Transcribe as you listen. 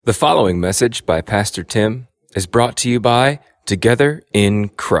The following message by Pastor Tim is brought to you by Together in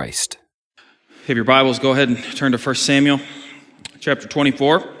Christ. If you have your Bibles, go ahead and turn to 1 Samuel chapter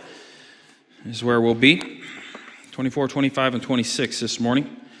 24 is where we'll be. 24, 25, and 26 this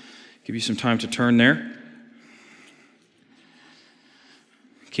morning. Give you some time to turn there.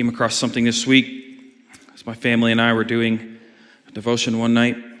 Came across something this week as my family and I were doing a devotion one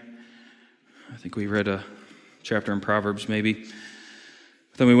night. I think we read a chapter in Proverbs maybe.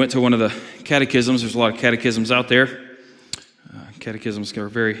 Then we went to one of the catechisms. There's a lot of catechisms out there. Catechisms are a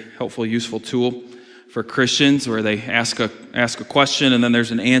very helpful, useful tool for Christians where they ask a question and then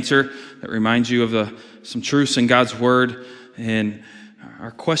there's an answer that reminds you of some truths in God's Word. And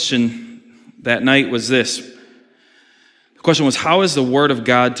our question that night was this. The question was, how is the Word of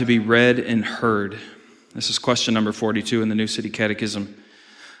God to be read and heard? This is question number 42 in the New City Catechism.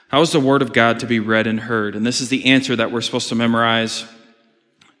 How is the Word of God to be read and heard? And this is the answer that we're supposed to memorize.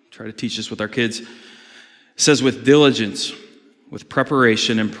 Try to teach this with our kids. It says, with diligence, with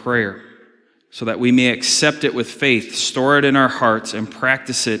preparation and prayer, so that we may accept it with faith, store it in our hearts, and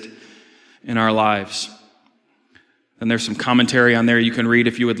practice it in our lives. And there's some commentary on there you can read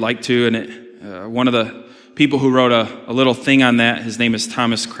if you would like to. And one of the people who wrote a little thing on that, his name is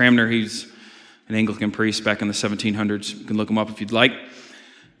Thomas Cranmer. He's an Anglican priest back in the 1700s. You can look him up if you'd like.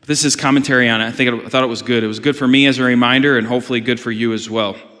 But this is commentary on it. I thought it was good. It was good for me as a reminder and hopefully good for you as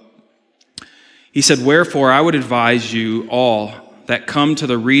well. He said, wherefore I would advise you all that come to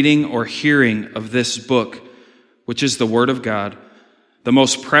the reading or hearing of this book, which is the Word of God, the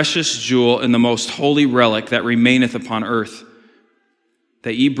most precious jewel and the most holy relic that remaineth upon earth,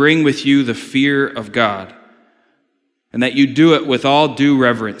 that ye bring with you the fear of God, and that you do it with all due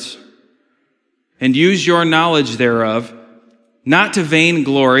reverence, and use your knowledge thereof, not to vain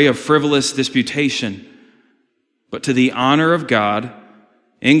glory of frivolous disputation, but to the honor of God,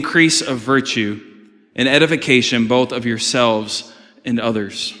 increase of virtue, and edification both of yourselves and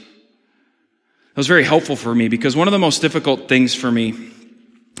others. That was very helpful for me because one of the most difficult things for me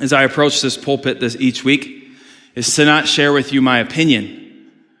as I approach this pulpit each week is to not share with you my opinion.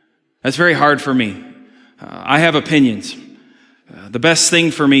 That's very hard for me. I have opinions. The best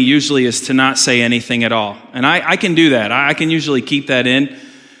thing for me usually is to not say anything at all. And I can do that. I can usually keep that in.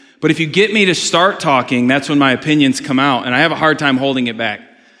 But if you get me to start talking, that's when my opinions come out. And I have a hard time holding it back,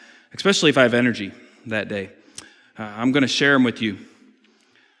 especially if I have energy that day. I'm going to share them with you.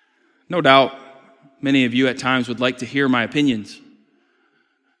 No doubt, many of you at times would like to hear my opinions.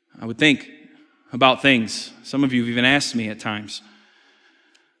 I would think about things. Some of you have even asked me at times.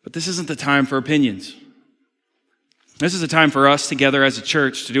 But this isn't the time for opinions. This is a time for us together as a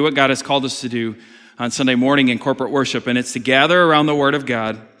church to do what God has called us to do on Sunday morning in corporate worship, and it's to gather around the Word of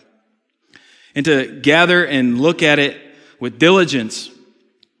God and to gather and look at it with diligence,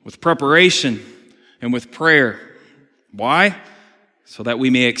 with preparation, and with prayer. Why? So that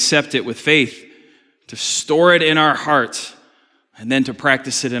we may accept it with faith, to store it in our hearts, and then to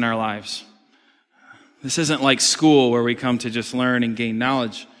practice it in our lives. This isn't like school where we come to just learn and gain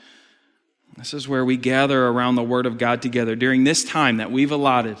knowledge. This is where we gather around the Word of God together during this time that we've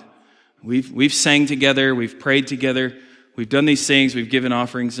allotted. We've sang together, we've prayed together, we've done these things, we've given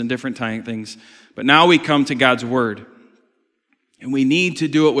offerings and different things. But now we come to God's Word. And we need to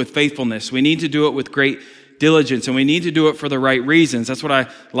do it with faithfulness. We need to do it with great diligence. And we need to do it for the right reasons. That's what I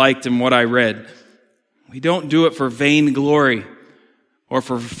liked and what I read. We don't do it for vain glory or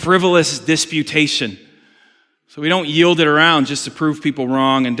for frivolous disputation. So we don't yield it around just to prove people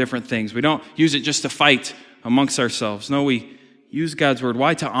wrong and different things. We don't use it just to fight amongst ourselves. No, we use God's Word.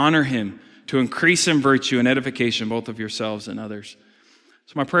 Why? To honor Him, to increase in virtue and edification, both of yourselves and others.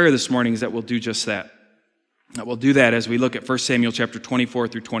 So my prayer this morning is that we'll do just that. That we'll do that as we look at 1 Samuel chapter 24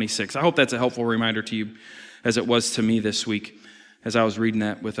 through 26. I hope that's a helpful reminder to you as it was to me this week as I was reading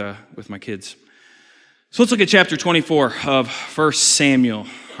that with my kids. So let's look at chapter 24 of 1 Samuel.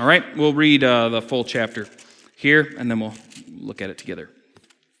 All right, we'll read the full chapter here and then we'll look at it together.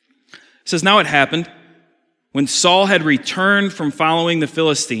 It says, now it happened when Saul had returned from following the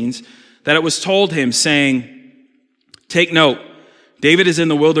Philistines that it was told him, saying, take note, David is in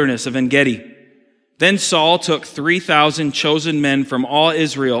the wilderness of En-Gedi. Then Saul took 3,000 chosen men from all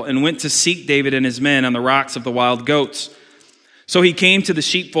Israel and went to seek David and his men on the rocks of the wild goats. So he came to the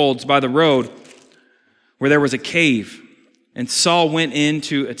sheepfolds by the road where there was a cave, and Saul went in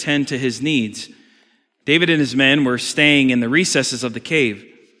to attend to his needs. David and his men were staying in the recesses of the cave.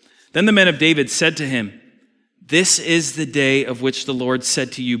 Then the men of David said to him, this is the day of which the Lord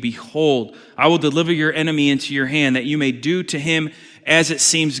said to you, behold, I will deliver your enemy into your hand, that you may do to him as it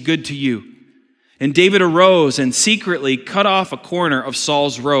seems good to you. And David arose and secretly cut off a corner of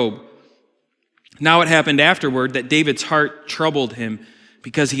Saul's robe. Now it happened afterward that David's heart troubled him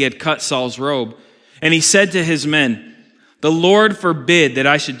because he had cut Saul's robe. And he said to his men, "The Lord forbid that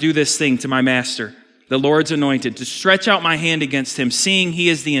I should do this thing to my master, the Lord's anointed, to stretch out my hand against him, seeing he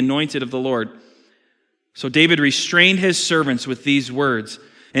is the anointed of the Lord." So David restrained his servants with these words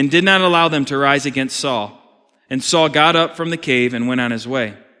and did not allow them to rise against Saul. And Saul got up from the cave and went on his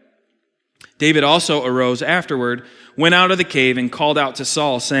way. David also arose afterward, went out of the cave, and called out to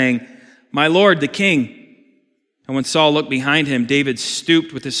Saul, saying, "My lord, the king." And when Saul looked behind him, David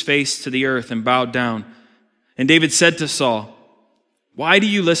stooped with his face to the earth and bowed down. And David said to Saul, "Why do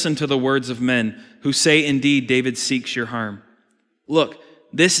you listen to the words of men who say, 'Indeed, David seeks your harm'? Look,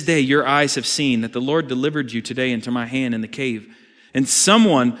 this day your eyes have seen that the Lord delivered you today into my hand in the cave. And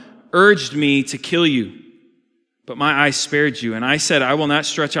someone urged me to kill you. But my eyes spared you, and I said, I will not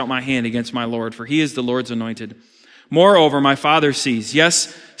stretch out my hand against my Lord, for he is the Lord's anointed. Moreover, my father sees.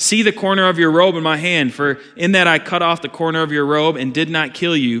 Yes, see the corner of your robe in my hand, for in that I cut off the corner of your robe and did not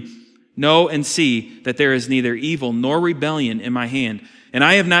kill you. Know and see that there is neither evil nor rebellion in my hand, and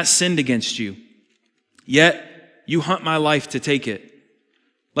I have not sinned against you. Yet you hunt my life to take it.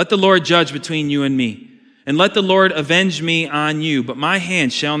 Let the Lord judge between you and me, and let the Lord avenge me on you, but my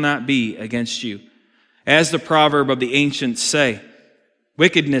hand shall not be against you. As the proverb of the ancients say,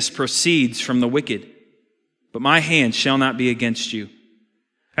 wickedness proceeds from the wicked, but my hand shall not be against you.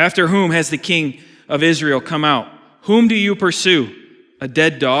 After whom has the king of Israel come out? Whom do you pursue? A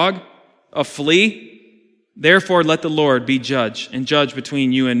dead dog? A flea? Therefore let the Lord be judge, and judge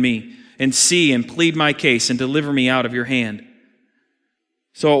between you and me, and see and plead my case, and deliver me out of your hand."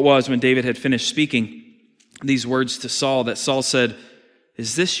 So it was when David had finished speaking these words to Saul that Saul said,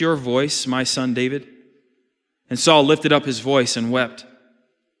 "Is this your voice, my son David?" And Saul lifted up his voice and wept.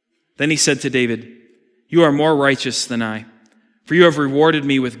 Then he said to David, "You are more righteous than I, for you have rewarded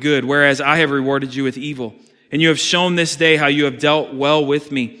me with good, whereas I have rewarded you with evil. And you have shown this day how you have dealt well with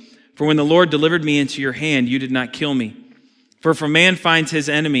me. For when the Lord delivered me into your hand, you did not kill me. For if a man finds his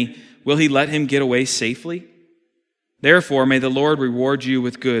enemy, will he let him get away safely? Therefore may the Lord reward you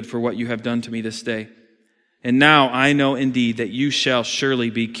with good for what you have done to me this day. And now I know indeed that you shall surely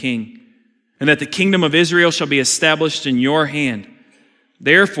be king, and that the kingdom of Israel shall be established in your hand.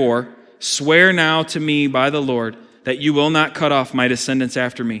 Therefore, swear now to me by the Lord that you will not cut off my descendants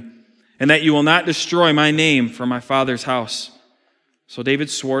after me, and that you will not destroy my name from my father's house." So David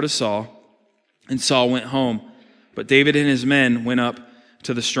swore to Saul, and Saul went home, but David and his men went up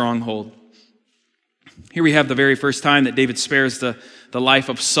to the stronghold. Here we have the very first time that David spares the life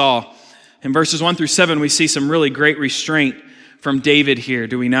of Saul. In verses 1 through 7, we see some really great restraint from David here,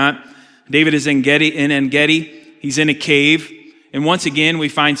 do we not? David is in En-Gedi. He's in a cave. And once again, we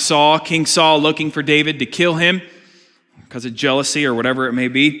find Saul, King Saul, looking for David to kill him because of jealousy or whatever it may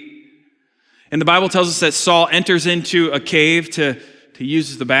be. And the Bible tells us that Saul enters into a cave to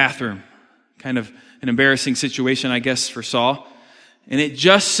use the bathroom. Kind of an embarrassing situation, I guess, for Saul. And it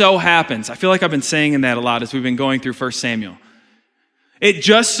just so happens, I feel like I've been saying that a lot as we've been going through 1 Samuel. It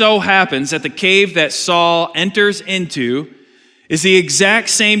just so happens that the cave that Saul enters into is the exact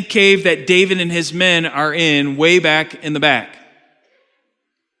same cave that David and his men are in way back in the back.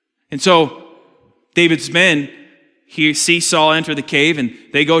 And so David's men see Saul enter the cave, and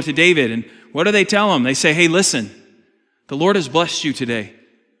they go to David. And what do they tell him? They say, "Hey, listen, the Lord has blessed you today.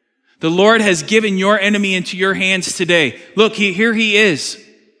 The Lord has given your enemy into your hands today. Look, here he is."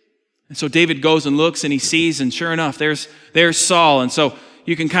 And so David goes and looks, and he sees, and sure enough, there's Saul. And so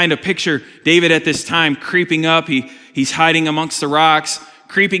you can kind of picture David at this time creeping up. He's hiding amongst the rocks,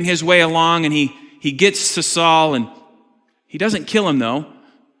 creeping his way along, and he gets to Saul, and he doesn't kill him, though.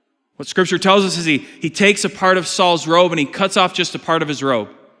 What Scripture tells us is he takes a part of Saul's robe, and he cuts off just a part of his robe.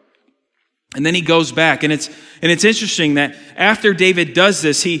 And then he goes back. And it's interesting that after David does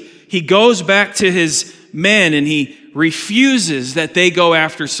this, he goes back to his men, and he refuses that they go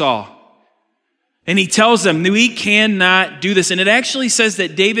after Saul. And he tells them, we cannot do this. And it actually says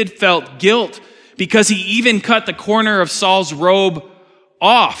that David felt guilt because he even cut the corner of Saul's robe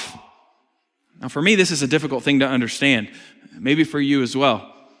off. Now, for me, this is a difficult thing to understand. Maybe for you as well.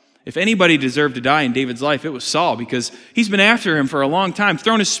 If anybody deserved to die in David's life, it was Saul, because he's been after him for a long time,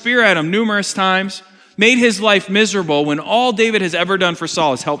 thrown a spear at him numerous times, made his life miserable when all David has ever done for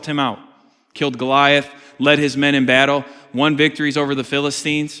Saul is helped him out. Killed Goliath, led his men in battle, won victories over the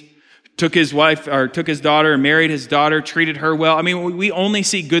Philistines, took his daughter and married his daughter, treated her well. I mean, we only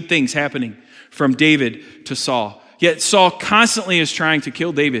see good things happening from David to Saul. Yet Saul constantly is trying to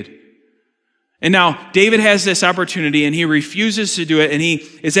kill David. And now David has this opportunity and he refuses to do it, and he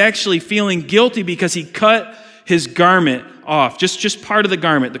is actually feeling guilty because he cut his garment off, just part of the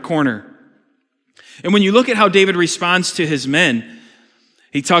garment, the corner. And when you look at how David responds to his men,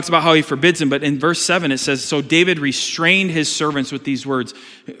 he talks about how he forbids them, but in verse 7 it says, so David restrained his servants with these words.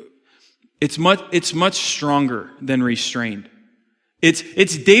 It's much stronger than restrained.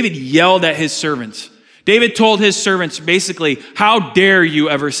 It's David yelled at his servants. David told his servants basically, how dare you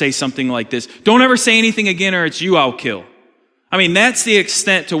ever say something like this? Don't ever say anything again or it's you I'll kill. I mean, that's the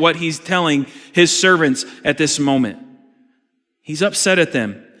extent to what he's telling his servants at this moment. He's upset at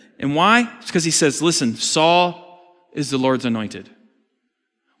them. And why? It's because he says, listen, Saul is the Lord's anointed.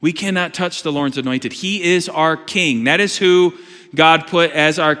 We cannot touch the Lord's anointed. He is our king. That is who God put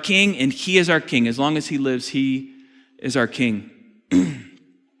as our king, and he is our king. As long as he lives, he is our king.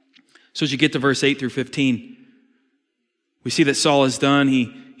 So as you get to verse 8 through 15, we see that Saul is done.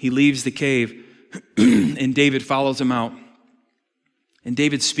 He leaves the cave, and David follows him out. And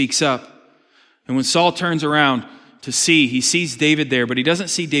David speaks up. And when Saul turns around to see, he sees David there, but he doesn't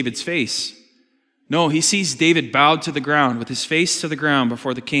see David's face. No, he sees David bowed to the ground, with his face to the ground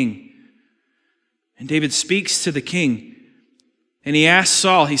before the king. And David speaks to the king, and he asks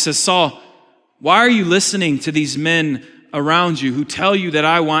Saul, he says, Saul, why are you listening to these men around you who tell you that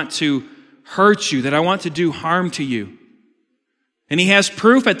I want to hurt you, that I want to do harm to you? And he has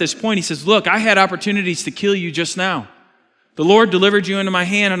proof at this point. He says, look, I had opportunities to kill you just now. The Lord delivered you into my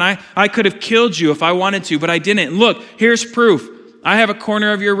hand, and I could have killed you if I wanted to, but I didn't. And look, here's proof. I have a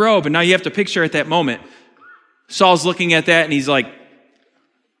corner of your robe. And now you have to picture at that moment, Saul's looking at that and he's like,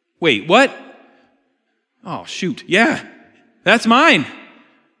 wait, what? Oh, shoot. Yeah, that's mine.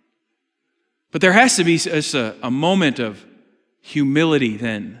 But there has to be a moment of humility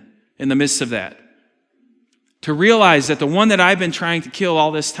then in the midst of that. To realize that the one that I've been trying to kill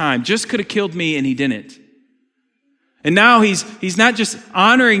all this time just could have killed me and he didn't. And now he's not just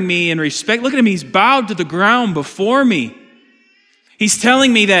honoring me in respect. Look at him. He's bowed to the ground before me. He's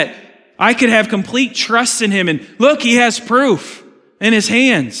telling me that I could have complete trust in him. And look, he has proof in his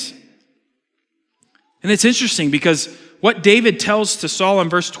hands. And it's interesting because what David tells to Saul in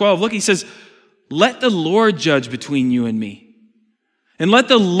verse 12, look, he says, let the Lord judge between you and me. And let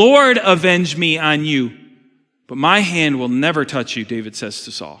the Lord avenge me on you. But my hand will never touch you, David says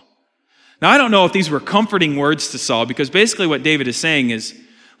to Saul. Now, I don't know if these were comforting words to Saul, because basically what David is saying is,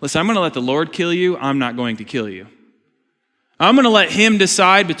 listen, I'm going to let the Lord kill you. I'm not going to kill you. I'm going to let him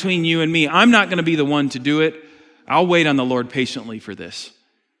decide between you and me. I'm not going to be the one to do it. I'll wait on the Lord patiently for this.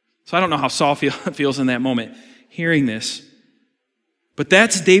 So I don't know how Saul feels in that moment hearing this. But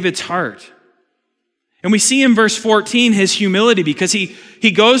that's David's heart. And we see in verse 14 his humility, because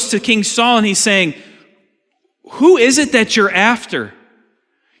he goes to King Saul and he's saying, who is it that you're after?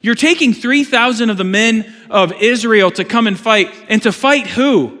 You're taking 3,000 of the men of Israel to come and fight. And to fight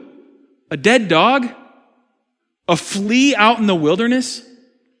who? A dead dog? A flea out in the wilderness?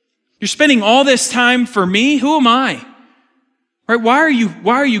 You're spending all this time for me? Who am I? Right? Why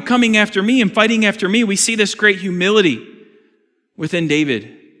are you coming after me and fighting after me? We see this great humility within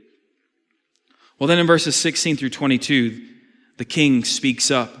David. Well, then in verses 16 through 22, the king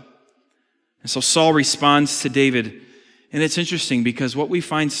speaks up. And so Saul responds to David. And it's interesting because what we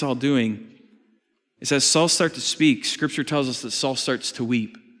find Saul doing is as Saul starts to speak, Scripture tells us that Saul starts to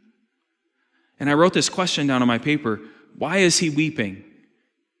weep. And I wrote this question down on my paper. Why is he weeping?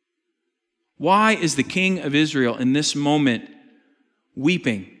 Why is the king of Israel in this moment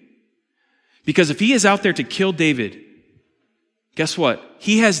weeping? Because if he is out there to kill David, guess what?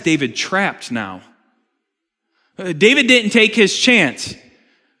 He has David trapped now. David didn't take his chance.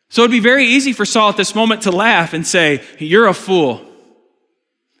 So it'd be very easy for Saul at this moment to laugh and say, you're a fool.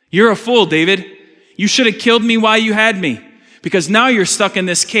 You're a fool, David. You should have killed me while you had me, because now you're stuck in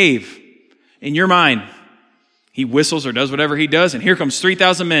this cave and you're mine. He whistles or does whatever he does, and here comes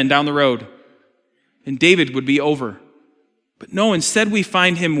 3,000 men down the road. And David would be over. But no, instead we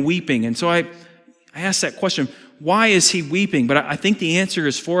find him weeping. And so I asked that question, why is he weeping? But I think the answer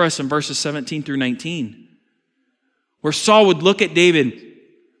is for us in verses 17 through 19, where Saul would look at David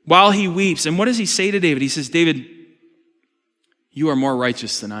while he weeps. And what does he say to David? He says, David, you are more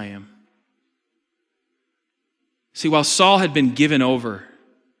righteous than I am. See, while Saul had been given over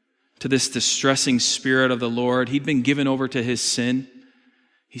to this distressing spirit of the Lord, he'd been given over to his sin.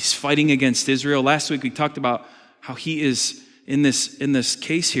 He's fighting against Israel. Last week we talked about how he is in this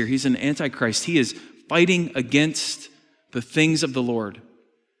case here. He's an antichrist. He is fighting against the things of the Lord.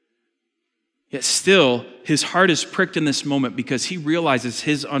 Yet still, his heart is pricked in this moment because he realizes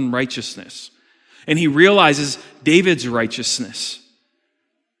his unrighteousness. And he realizes David's righteousness.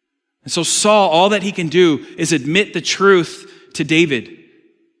 And so Saul, all that he can do is admit the truth to David.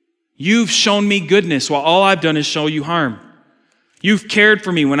 You've shown me goodness while all I've done is show you harm. You've cared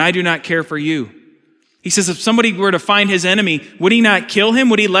for me when I do not care for you. He says if somebody were to find his enemy, would he not kill him?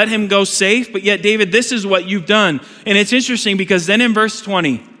 Would he let him go safe? But yet, David, this is what you've done. And it's interesting because then in verse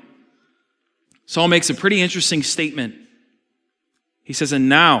 20, Saul makes a pretty interesting statement. He says, and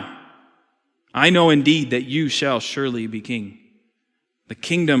now I know indeed that you shall surely be king. The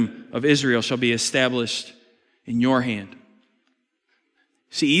kingdom of Israel shall be established in your hand.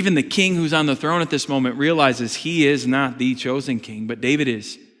 See, even the king who's on the throne at this moment realizes he is not the chosen king, but David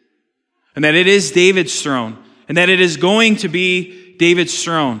is. And that it is David's throne. And that it is going to be David's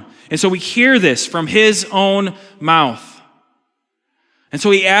throne. And so we hear this from his own mouth. And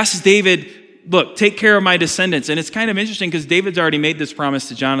so he asks David, look, take care of my descendants. And it's kind of interesting because David's already made this promise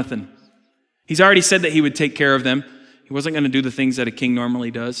to Jonathan. He's already said that he would take care of them. He wasn't going to do the things that a king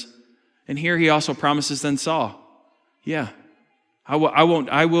normally does. And here he also promises then Saul, yeah, I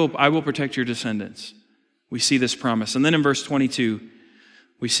will protect your descendants. We see this promise. And then in verse 22,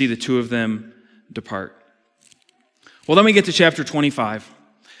 we see the two of them depart. Well, then we get to chapter 25.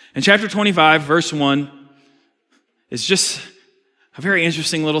 And chapter 25, verse 1, is just a very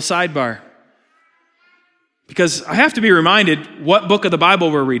interesting little sidebar. Because I have to be reminded what book of the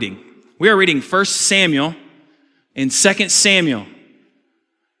Bible we're reading. We are reading 1 Samuel and 2 Samuel.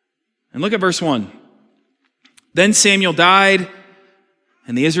 And look at verse 1. Then Samuel died,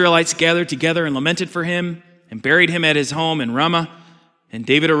 and the Israelites gathered together and lamented for him and buried him at his home in Ramah. And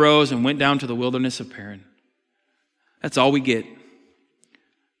David arose and went down to the wilderness of Paran. That's all we get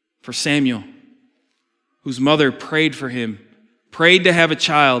for Samuel, whose mother prayed for him, prayed to have a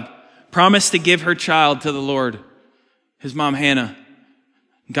child, promised to give her child to the Lord, his mom Hannah.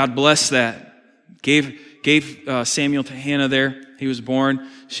 God blessed that. Gave Samuel to Hannah there. He was born.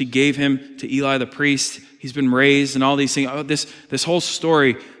 She gave him to Eli the priest. He's been raised and all these things. Oh, this whole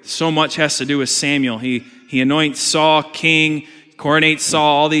story, so much has to do with Samuel. He anoints Saul king, coronates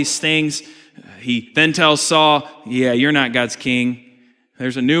Saul, all these things. He then tells Saul, yeah, you're not God's king.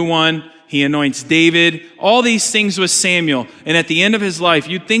 There's a new one. He anoints David. All these things with Samuel. And at the end of his life,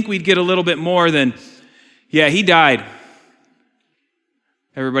 you'd think we'd get a little bit more than, yeah, he died.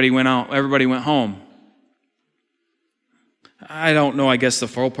 Everybody went out. Everybody went home. I don't know, I guess, the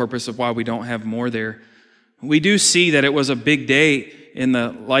full purpose of why we don't have more there. We do see that it was a big day in the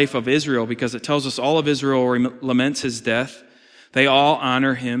life of Israel because it tells us all of Israel laments his death. They all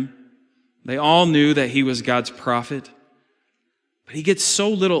honor him. They all knew that he was God's prophet. But he gets so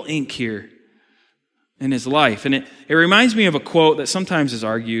little ink here in his life. And it reminds me of a quote that sometimes is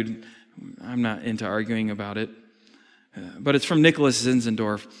argued. I'm not into arguing about it. But it's from Nicholas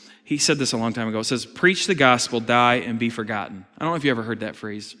Zinzendorf. He said this a long time ago. It says, preach the gospel, die, and be forgotten. I don't know if you ever heard that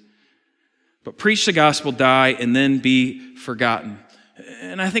phrase. But preach the gospel, die, and then be forgotten.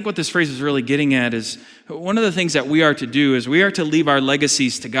 And I think what this phrase is really getting at is one of the things that we are to do is we are to leave our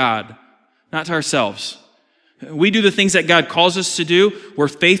legacies to God, not to ourselves. We do the things that God calls us to do. We're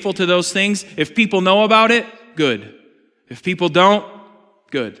faithful to those things. If people know about it, good. If people don't,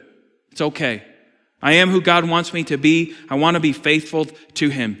 good. It's okay. I am who God wants me to be. I want to be faithful to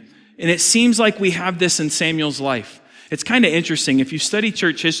him. And it seems like we have this in Samuel's life. It's kind of interesting. If you study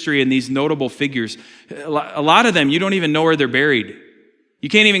church history and these notable figures, a lot of them, you don't even know where they're buried. You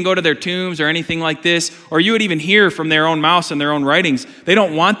can't even go to their tombs or anything like this, or you would even hear from their own mouths and their own writings. They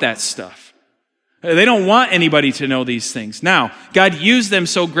don't want that stuff. They don't want anybody to know these things. Now, God used them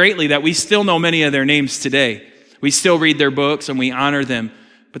so greatly that we still know many of their names today. We still read their books and we honor them.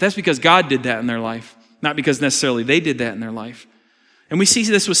 But that's because God did that in their life, not because necessarily they did that in their life. And we see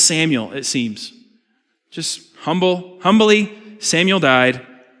this with Samuel, it seems. Just humbly, Samuel died,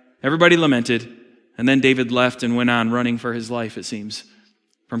 everybody lamented, and then David left and went on running for his life, it seems,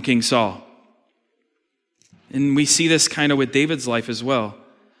 from King Saul. And we see this kind of with David's life as well.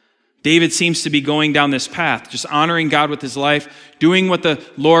 David seems to be going down this path, just honoring God with his life, doing what the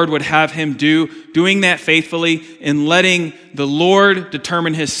Lord would have him do, doing that faithfully, and letting the Lord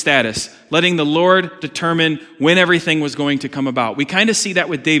determine his status, letting the Lord determine when everything was going to come about. We kind of see that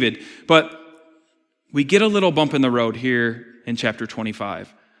with David, but we get a little bump in the road here in chapter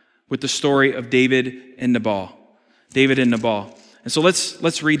 25 with the story of David and Nabal. David and Nabal. And so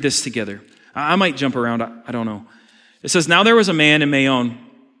let's read this together. I might jump around, I don't know. It says, now there was a man in Maon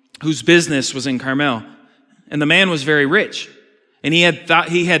whose business was in Carmel, and the man was very rich. And he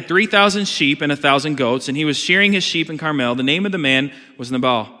had 3,000 sheep and 1,000 goats, and he was shearing his sheep in Carmel. The name of the man was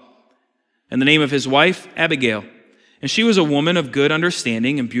Nabal, and the name of his wife, Abigail. And she was a woman of good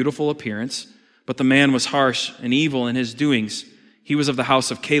understanding and beautiful appearance, but the man was harsh and evil in his doings. He was of the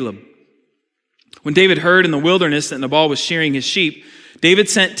house of Caleb. When David heard in the wilderness that Nabal was shearing his sheep, David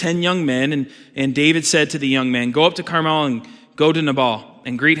sent 10 young men, and David said to the young men, "Go up to Carmel and go to Nabal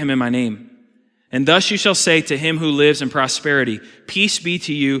and greet him in my name. And thus you shall say to him who lives in prosperity, peace be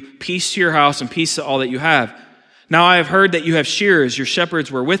to you, peace to your house, and peace to all that you have. Now I have heard that you have shearers, your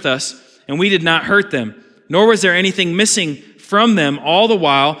shepherds were with us, and we did not hurt them, nor was there anything missing from them all the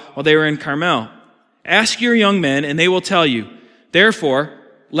while they were in Carmel. Ask your young men, and they will tell you. Therefore,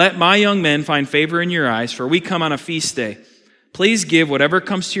 let my young men find favor in your eyes, for we come on a feast day. Please give whatever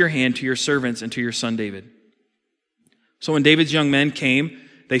comes to your hand to your servants and to your son David." So when David's young men came,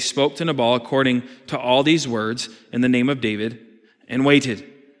 they spoke to Nabal according to all these words in the name of David and waited.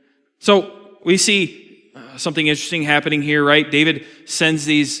 So we see something interesting happening here, right? David sends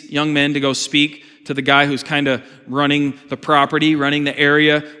these young men to go speak to the guy who's kind of running the property, running the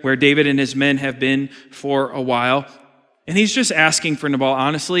area where David and his men have been for a while. And he's just asking for Nabal.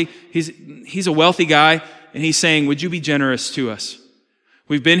 Honestly, he's a wealthy guy, and he's saying, would you be generous to us?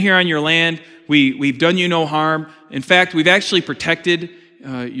 We've been here on your land. We've done you no harm. In fact, we've actually protected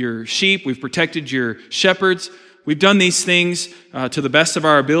your sheep. We've protected your shepherds. We've done these things to the best of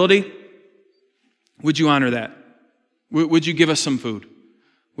our ability. Would you honor that? Would you give us some food?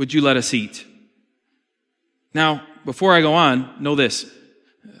 Would you let us eat? Now, before I go on, know this.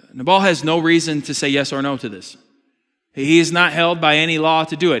 Nabal has no reason to say yes or no to this. He is not held by any law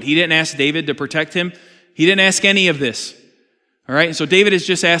to do it. He didn't ask David to protect him. He didn't ask any of this. All right? So David is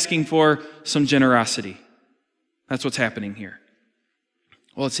just asking for some generosity. That's what's happening here.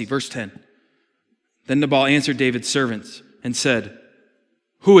 Well, let's see, verse 10. Then Nabal answered David's servants and said,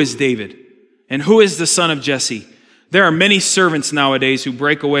 "Who is David? And who is the son of Jesse? There are many servants nowadays who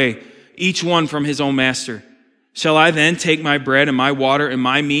break away, each one from his own master. Shall I then take my bread and my water and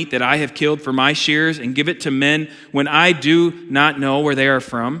my meat that I have killed for my shears and give it to men when I do not know where they are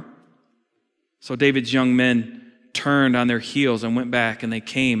from?" So David's young men turned on their heels and went back, and they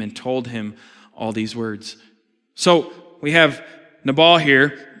came and told him all these words. So we have Nabal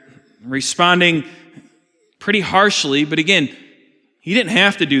here responding pretty harshly, but again, he didn't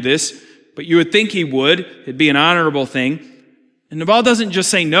have to do this, but you would think he would. It'd be an honorable thing. And Nabal doesn't just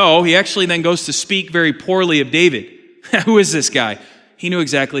say no, he actually then goes to speak very poorly of David. Who is this guy? He knew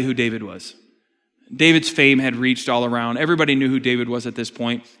exactly who David was. David's fame had reached all around. Everybody knew who David was at this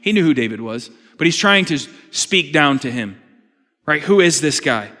point. He knew who David was, but he's trying to speak down to him. Right? Who is this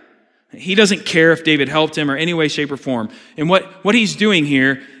guy? He doesn't care if David helped him or any way, shape, or form. And what he's doing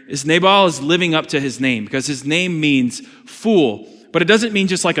here is Nabal is living up to his name, because his name means fool. But it doesn't mean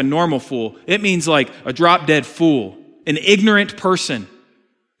just like a normal fool. It means like a drop-dead fool, an ignorant person,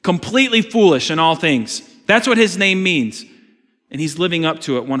 completely foolish in all things. That's what his name means. And he's living up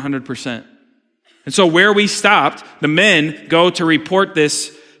to it 100%. And so where we stopped, the men go to report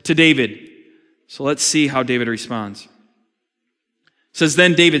this to David. So let's see how David responds. It says,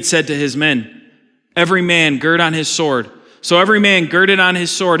 "Then David said to his men, 'Every man gird on his sword.' So every man girded on his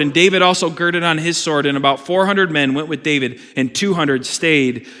sword, and David also girded on his sword, and about 400 men went with David, and 200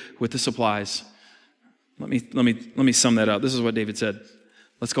 stayed with the supplies." Let me sum that up. This is what David said.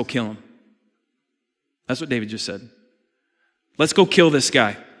 Let's go kill him. That's what David just said. Let's go kill this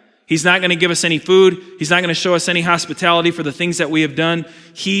guy. He's not going to give us any food. He's not going to show us any hospitality for the things that we have done.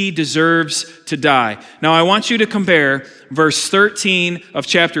 He deserves to die. Now, I want you to compare verse 13 of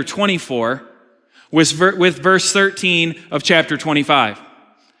chapter 24 with verse 13 of chapter 25.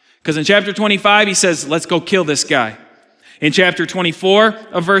 Because in chapter 25, he says, let's go kill this guy. In chapter 24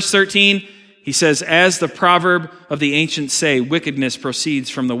 of verse 13, he says, "As the proverb of the ancients say, wickedness proceeds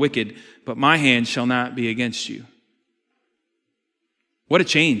from the wicked, but my hand shall not be against you." What a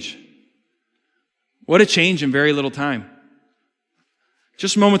change. What a change in very little time.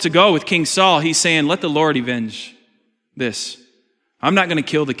 Just moments ago with King Saul, he's saying, let the Lord avenge this. I'm not going to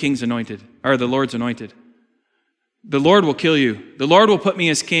kill the king's anointed, or the Lord's anointed. The Lord will kill you. The Lord will put me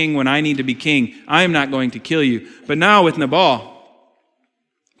as king when I need to be king. I am not going to kill you. But now with Nabal,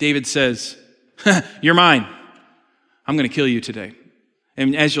 David says, "You're mine. I'm going to kill you today."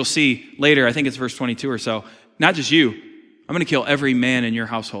 And as you'll see later, I think it's verse 22 or so, not just you, I'm going to kill every man in your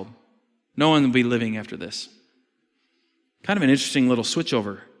household. No one will be living after this. Kind of an interesting little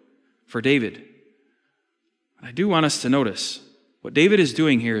switchover for David. I do want us to notice what David is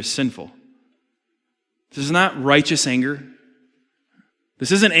doing here is sinful. This is not righteous anger.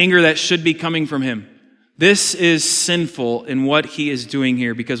 This isn't anger that should be coming from him. This is sinful in what he is doing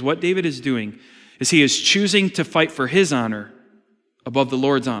here, because what David is doing is he is choosing to fight for his honor above the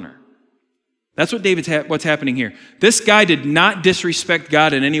Lord's honor. That's what what's happening here. This guy did not disrespect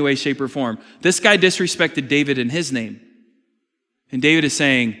God in any way, shape, or form. This guy disrespected David in his name. And David is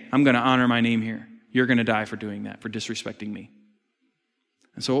saying, I'm going to honor my name here. you're going to die for doing that, for disrespecting me.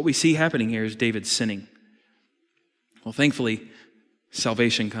 And so what we see happening here is David sinning. Well, thankfully,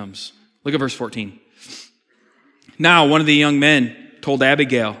 salvation comes. Look at verse 14. Now, one of the young men told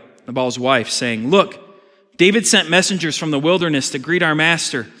Abigail, Nabal's wife, saying, "Look, David sent messengers from the wilderness to greet our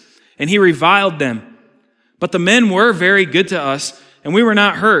master, and he reviled them. But the men were very good to us, and we were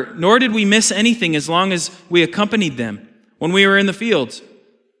not hurt, nor did we miss anything as long as we accompanied them when we were in the fields.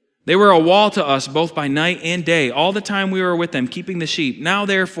 They were a wall to us both by night and day, all the time we were with them, keeping the sheep. Now,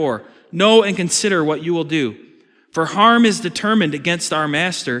 therefore, know and consider what you will do. For harm is determined against our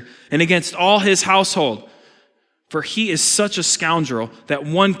master and against all his household. For he is such a scoundrel that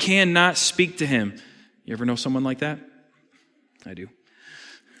one cannot speak to him." You ever know someone like that? I do.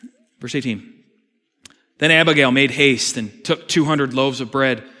 Verse 18. Then Abigail made haste and took 200 loaves of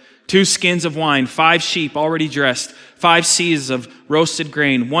bread, 2 skins of wine, 5 sheep already dressed, 5 seahs of roasted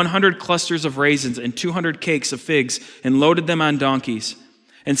grain, 100 clusters of raisins, and 200 cakes of figs, and loaded them on donkeys,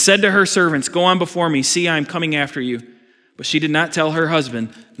 and said to her servants, "Go on before me, see, I am coming after you." But she did not tell her husband,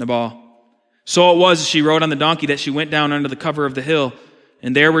 Nabal. So it was as she rode on the donkey that she went down under the cover of the hill,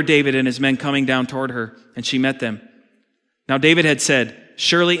 and there were David and his men coming down toward her, and she met them. Now David had said,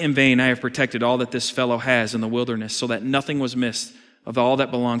 "Surely in vain I have protected all that this fellow has in the wilderness, so that nothing was missed of all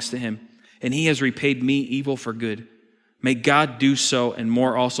that belongs to him, and he has repaid me evil for good. May God do so and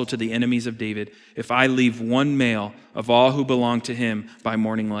more also to the enemies of David, if I leave one male of all who belong to him by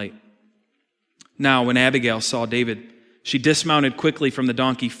morning light." Now when Abigail saw David, she dismounted quickly from the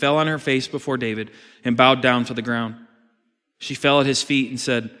donkey, fell on her face before David, and bowed down to the ground. She fell at his feet and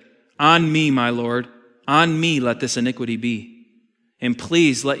said, "On me, my lord, on me let this iniquity be. And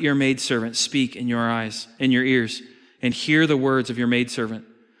please let your maidservant speak in your ears, and hear the words of your maidservant.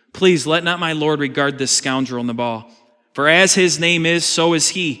 Please let not my lord regard this scoundrel Nabal. For as his name is, so is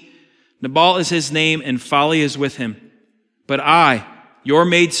he. Nabal is his name, and folly is with him. But I, your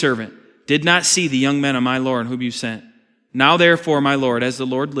maidservant, did not see the young men of my lord whom you sent. Now therefore, my lord, as the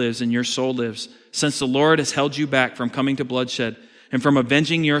Lord lives and your soul lives, since the Lord has held you back from coming to bloodshed and from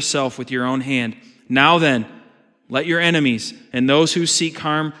avenging yourself with your own hand, now then, let your enemies and those who seek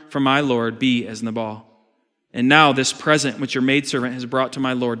harm for my lord be as Nabal. And now this present which your maidservant has brought to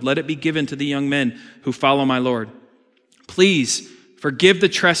my lord, let it be given to the young men who follow my lord. Please forgive the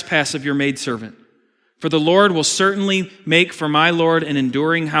trespass of your maidservant. For the Lord will certainly make for my lord an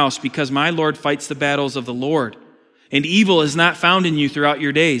enduring house, because my lord fights the battles of the Lord, and evil is not found in you throughout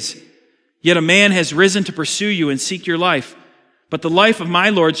your days. Yet a man has risen to pursue you and seek your life. But the life of my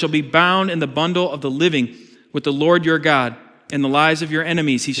lord shall be bound in the bundle of the living with the Lord your God, and the lives of your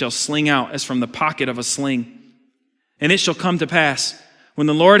enemies he shall sling out as from the pocket of a sling. And it shall come to pass, when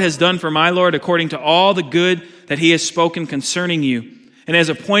the Lord has done for my lord according to all the good that he has spoken concerning you, and has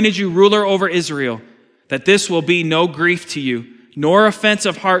appointed you ruler over Israel, that this will be no grief to you, nor offense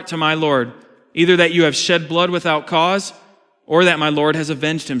of heart to my lord, either that you have shed blood without cause, or that my lord has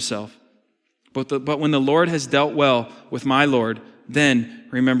avenged himself. But when the Lord has dealt well with my lord, then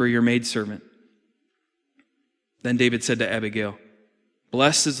remember your maidservant." Then David said to Abigail,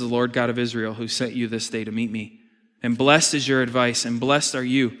 "Blessed is the Lord God of Israel, who sent you this day to meet me. And blessed is your advice, and blessed are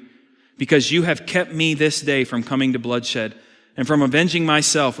you, because you have kept me this day from coming to bloodshed, and from avenging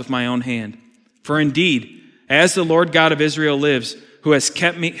myself with my own hand. For indeed, as the Lord God of Israel lives, who has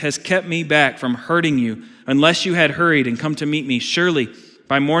kept me back from hurting you, unless you had hurried and come to meet me, surely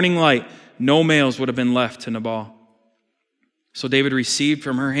by morning light no males would have been left to Nabal." So David received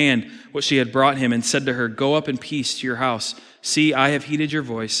from her hand what she had brought him, and said to her, "Go up in peace to your house. See, I have heeded your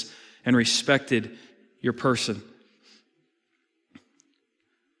voice and respected your person."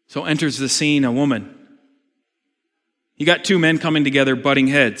 So enters the scene a woman. You got 2 men coming together, butting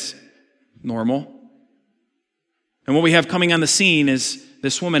heads. Normal. And what we have coming on the scene is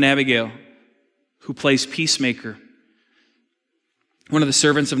this woman, Abigail, who plays peacemaker. One of the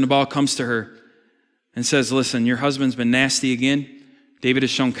servants of Nabal comes to her and says, "Listen, your husband's been nasty again. David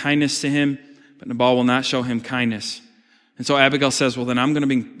has shown kindness to him, but Nabal will not show him kindness." And so Abigail says, "Well, then I'm going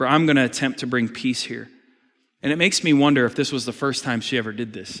to attempt to bring peace here." And it makes me wonder if this was the first time she ever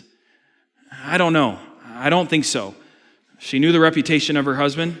did this. I don't know. I don't think so. She knew the reputation of her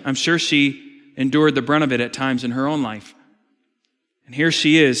husband. I'm sure she endured the brunt of it at times in her own life. And here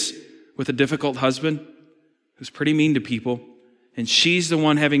she is with a difficult husband who's pretty mean to people, and she's the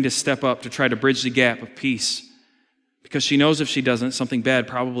one having to step up to try to bridge the gap of peace, because she knows if she doesn't, something bad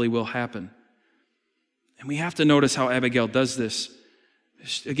probably will happen. And we have to notice how Abigail does this.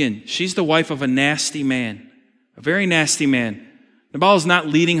 Again, she's the wife of a nasty man, a very nasty man. Nabal is not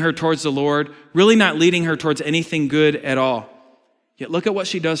leading her towards the Lord, really not leading her towards anything good at all. Yet look at what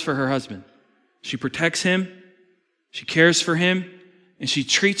she does for her husband. She protects him, she cares for him, and she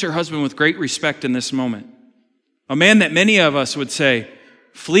treats her husband with great respect in this moment. A man that many of us would say,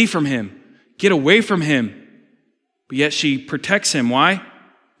 flee from him, get away from him. But yet she protects him. Why?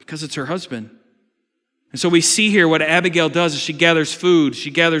 Because it's her husband. And so we see here what Abigail does is she gathers food,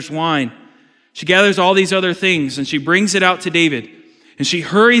 she gathers wine, she gathers all these other things, and she brings it out to David. And she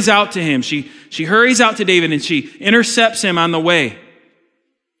hurries out to him. She hurries out to David and she intercepts him on the way.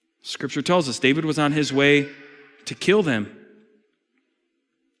 Scripture tells us David was on his way to kill them.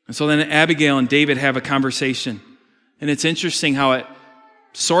 And so then Abigail and David have a conversation. And it's interesting how it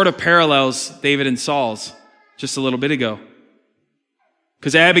sort of parallels David and Saul's just a little bit ago.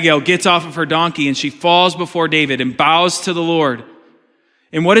 Because Abigail gets off of her donkey and she falls before David and bows to the Lord.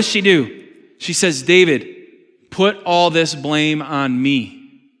 And what does she do? She says, David, put all this blame on me.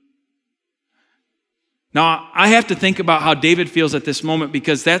 Now, I have to think about how David feels at this moment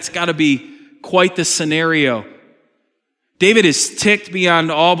because that's got to be quite the scenario. David is ticked beyond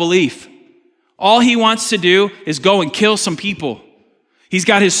all belief. All he wants to do is go and kill some people. He's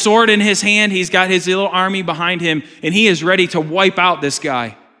got his sword in his hand. He's got his little army behind him, and he is ready to wipe out this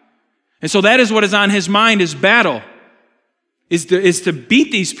guy. And so that is what is on his mind, is battle, is to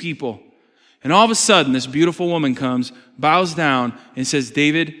beat these people. And all of a sudden, this beautiful woman comes, bows down, and says,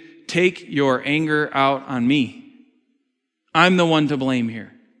 David, take your anger out on me. I'm the one to blame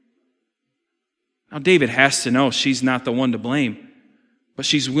here. Now, David has to know she's not the one to blame, but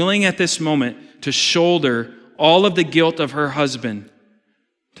she's willing at this moment to shoulder all of the guilt of her husband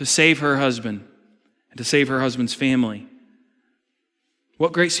to save her husband and to save her husband's family.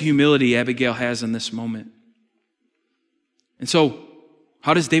 What great humility Abigail has in this moment. And so,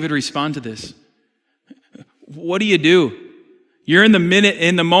 how does David respond to this? What do you do? You're in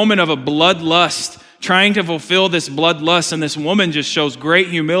the moment of a bloodlust, trying to fulfill this bloodlust, and this woman just shows great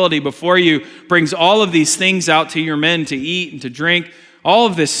humility before you, brings all of these things out to your men to eat and to drink, all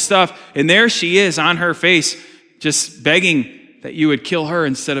of this stuff, and there she is on her face, just begging that you would kill her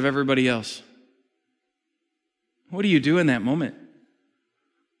instead of everybody else. What do you do in that moment?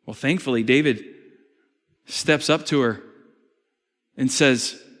 Well, thankfully, David steps up to her and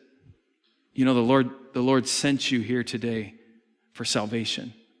says, you know, the Lord sent you here today for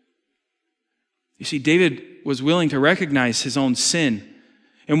salvation. You see, David was willing to recognize his own sin.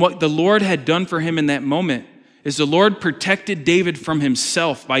 And what the Lord had done for him in that moment is the Lord protected David from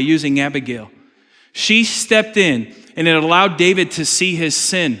himself by using Abigail. She stepped in, and it allowed David to see his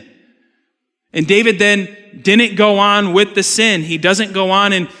sin. And David then didn't go on with the sin. He doesn't go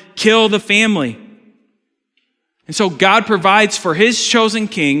on and kill the family. And so God provides for his chosen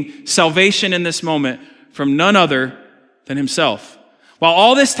king salvation in this moment from none other than himself. While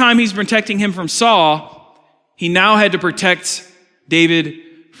all this time he's protecting him from Saul, he now had to protect David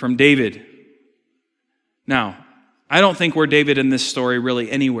from David. Now, I don't think we're David in this story really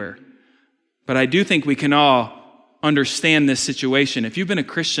anywhere, but I do think we can all understand this situation. If you've been a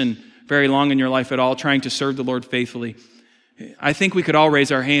Christian very long in your life at all, trying to serve the Lord faithfully, I think we could all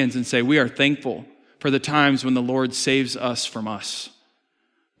raise our hands and say we are thankful for the times when the Lord saves us from us.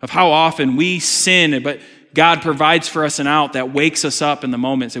 Of how often we sin, but God provides for us an out that wakes us up in the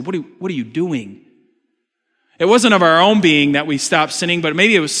moment and say, what are you doing? It wasn't of our own being that we stopped sinning, but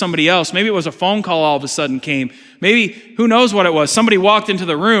maybe it was somebody else. Maybe it was a phone call all of a sudden came. Maybe, who knows what it was? Somebody walked into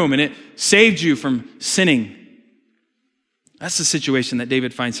the room and it saved you from sinning. That's the situation that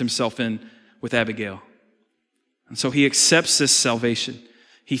David finds himself in with Abigail. And so he accepts this salvation.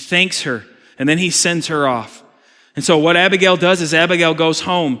 He thanks her, and then he sends her off. And so what Abigail does is Abigail goes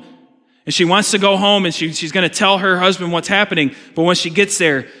home. And she wants to go home, and she's going to tell her husband what's happening. But when she gets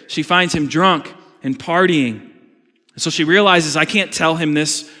there, she finds him drunk and partying. And so she realizes, I can't tell him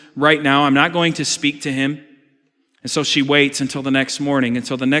this right now. I'm not going to speak to him. And so she waits until the next morning.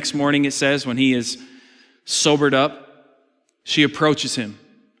 Until the next morning, it says, when he is sobered up, she approaches him.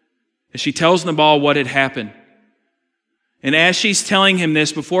 And she tells Nabal what had happened. And as she's telling him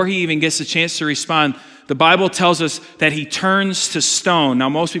this, before he even gets a chance to respond, the Bible tells us that he turns to stone. Now,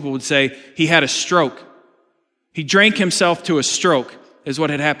 most people would say he had a stroke. He drank himself to a stroke, is what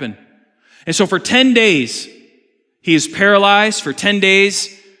had happened. And so for 10 days, he is paralyzed. For 10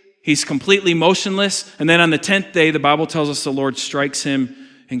 days, he's completely motionless. And then on the 10th day, the Bible tells us the Lord strikes him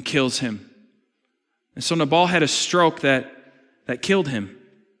and kills him. And so Nabal had a stroke that killed him.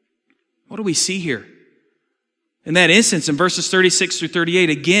 What do we see here? In that instance, in verses 36 through 38,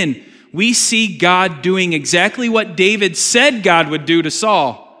 again, we see God doing exactly what David said God would do to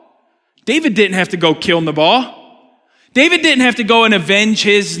Saul. David didn't have to go kill Nabal. David didn't have to go and avenge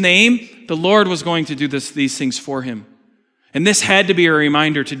his name. The Lord was going to do these things for him. And this had to be a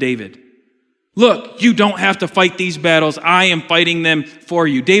reminder to David. Look, you don't have to fight these battles. I am fighting them for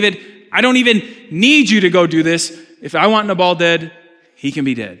you. David, I don't even need you to go do this. If I want Nabal dead, he can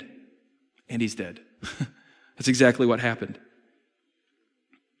be dead. And he's dead. That's exactly what happened.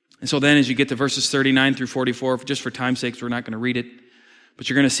 And so then as you get to verses 39 through 44, just for time's sake, we're not going to read it, but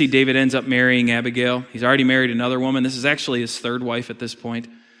you're going to see David ends up marrying Abigail. He's already married another woman. This is actually his third wife at this point.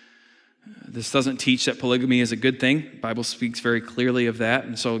 This doesn't teach that polygamy is a good thing. The Bible speaks very clearly of that.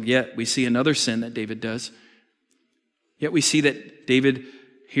 And so yet we see another sin that David does. Yet we see that David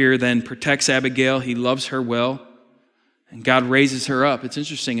here then protects Abigail. He loves her well. And God raises her up. It's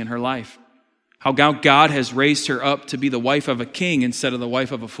interesting in her life. How God has raised her up to be the wife of a king instead of the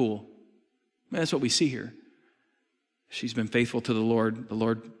wife of a fool. That's what we see here. She's been faithful to the Lord. The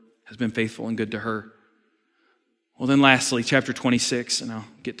Lord has been faithful and good to her. Well, then lastly, chapter 26, and I'll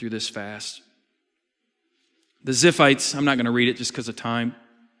get through this fast. The Ziphites, I'm not going to read it just because of time,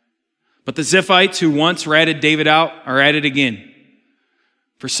 but the Ziphites who once ratted David out are at it again.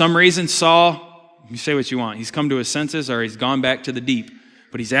 For some reason, Saul, you say what you want, he's come to his senses or he's gone back to the deep,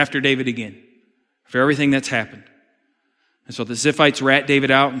 but he's after David again for everything that's happened. And so the Ziphites rat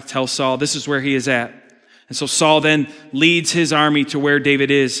David out and tell Saul this is where he is at. And so Saul then leads his army to where David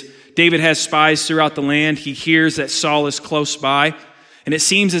is. David has spies throughout the land. He hears that Saul is close by. And it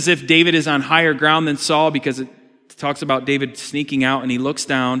seems as if David is on higher ground than Saul because it talks about David sneaking out and he looks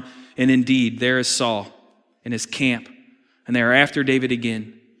down and indeed there is Saul in his camp. And they are after David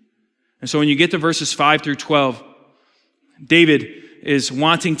again. And so when you get to verses 5 through 12, David is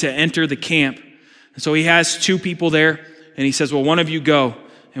wanting to enter the camp. And so he has two people there and he says, well, one of you go.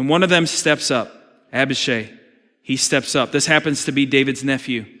 And one of them steps up, Abishai. He steps up. This happens to be David's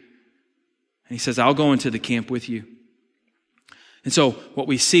nephew. And he says, I'll go into the camp with you. And so what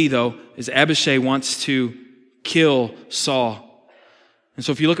we see, though, is Abishai wants to kill Saul. And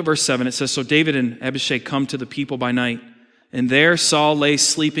so if you look at verse 7, it says, so David and Abishai come to the people by night. And there Saul lay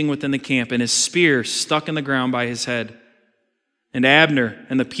sleeping within the camp, and his spear stuck in the ground by his head. And Abner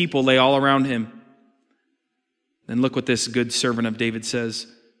and the people lay all around him. Then look what this good servant of David says.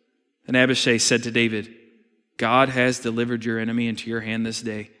 And Abishai said to David, God has delivered your enemy into your hand this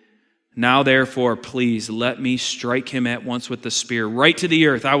day. Now, therefore, please let me strike him at once with the spear, right to the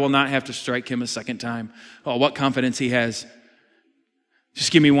earth. I will not have to strike him a second time. Oh, what confidence he has.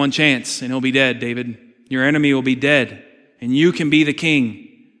 Just give me one chance and he'll be dead, David. Your enemy will be dead and you can be the king.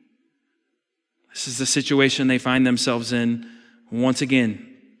 This is the situation they find themselves in once again.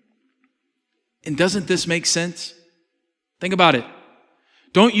 And doesn't this make sense? Think about it.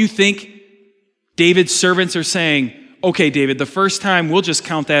 Don't you think David's servants are saying, okay, David, the first time, we'll just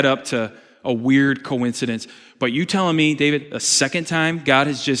count that up to a weird coincidence. But you telling me, David, a second time, God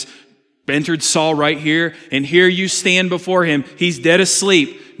has just entered Saul right here, and here you stand before him. He's dead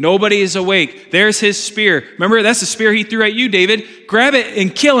asleep. Nobody is awake. There's his spear. Remember, that's the spear he threw at you, David. Grab it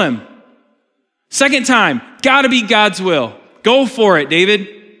and kill him. Second time, gotta be God's will. Go for it, David.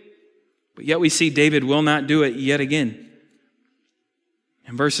 But yet we see David will not do it yet again.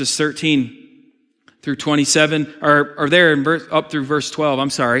 In verses 13 through 27, or there in up through verse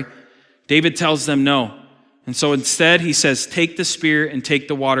 12, David tells them no. And so instead he says, take the spear and take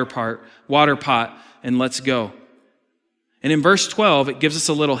the water pot, and let's go. And in verse 12, it gives us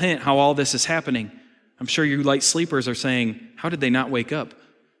a little hint how all this is happening. I'm sure you light sleepers are saying, how did they not wake up?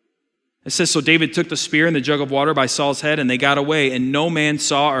 It says, so David took the spear and the jug of water by Saul's head, and they got away, and no man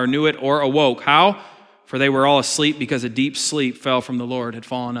saw or knew it or awoke. How? For they were all asleep because a deep sleep fell from the Lord, had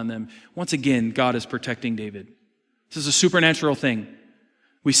fallen on them. Once again, God is protecting David. This is a supernatural thing.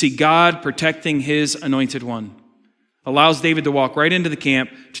 We see God protecting his anointed one. Allows David to walk right into the camp,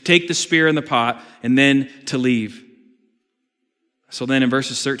 to take the spear and the pot, and then to leave. So then in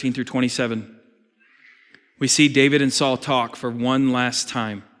verses 13 through 27, we see David and Saul talk for one last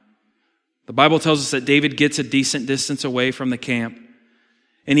time. The Bible tells us that David gets a decent distance away from the camp,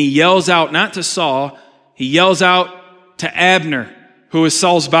 and he yells out, not to Saul, he yells out to Abner, who is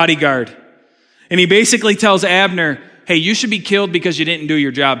Saul's bodyguard. And he basically tells Abner, hey, you should be killed because you didn't do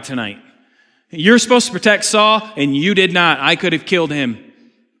your job tonight. You're supposed to protect Saul, and you did not. I could have killed him.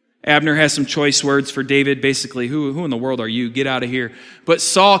 Abner has some choice words for David, basically, who in the world are you? Get out of here. But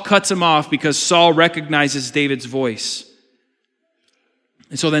Saul cuts him off because Saul recognizes David's voice.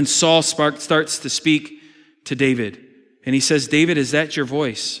 And so then Saul starts to speak to David. And he says, David, is that your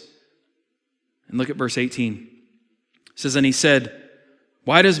voice? And look at verse 18. It says, and he said,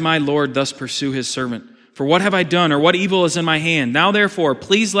 why does my Lord thus pursue his servant? For what have I done, or what evil is in my hand? Now therefore,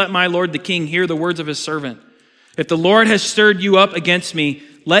 please let my Lord the king hear the words of his servant. If the Lord has stirred you up against me,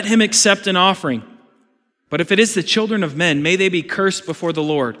 let him accept an offering. But if it is the children of men, may they be cursed before the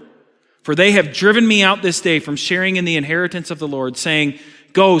Lord. For they have driven me out this day from sharing in the inheritance of the Lord, saying,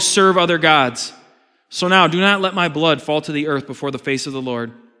 go, serve other gods. So now do not let my blood fall to the earth before the face of the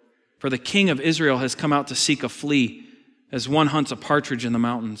Lord. For the king of Israel has come out to seek a flea, as one hunts a partridge in the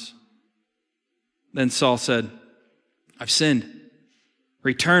mountains. Then Saul said, I've sinned.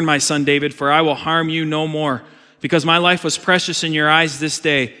 Return, my son David, for I will harm you no more, because my life was precious in your eyes this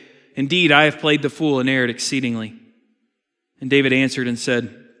day. Indeed, I have played the fool and erred exceedingly. And David answered and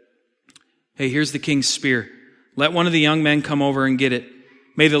said, hey, here's the king's spear. Let one of the young men come over and get it.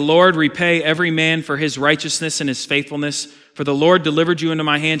 May the Lord repay every man for his righteousness and his faithfulness. For the Lord delivered you into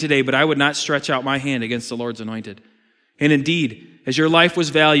my hand today, but I would not stretch out my hand against the Lord's anointed. And indeed, as your life was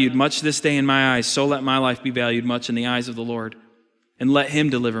valued much this day in my eyes, so let my life be valued much in the eyes of the Lord. And let him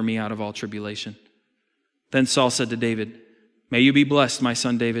deliver me out of all tribulation. Then Saul said to David, may you be blessed, my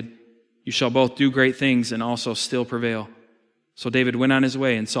son David. You shall both do great things and also still prevail. So David went on his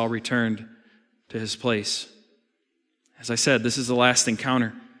way, and Saul returned to his place. As I said, this is the last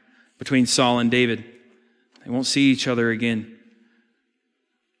encounter between Saul and David. They won't see each other again.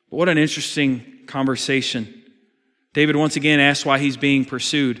 But what an interesting conversation. David once again asks why he's being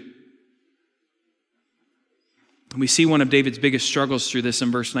pursued. And we see one of David's biggest struggles through this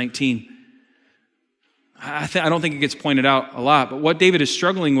in verse 19. I don't think it gets pointed out a lot, but what David is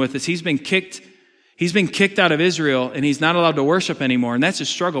struggling with is he's been kicked out of Israel, and he's not allowed to worship anymore. And that's his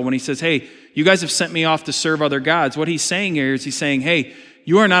struggle when he says, hey, you guys have sent me off to serve other gods. What he's saying here is he's saying, hey,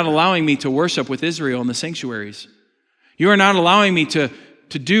 you are not allowing me to worship with Israel in the sanctuaries. You are not allowing me to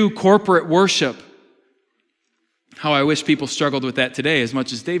do corporate worship. How I wish people struggled with that today as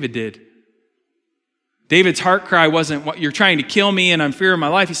much as David did. David's heart cry wasn't, what you're trying to kill me and I'm fearing my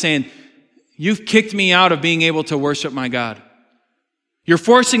life. He's saying, you've kicked me out of being able to worship my God. You're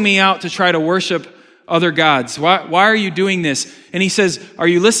forcing me out to try to worship other gods. Why are you doing this? And he says, are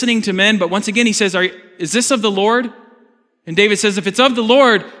you listening to men? But once again, he says, is this of the Lord? And David says, if it's of the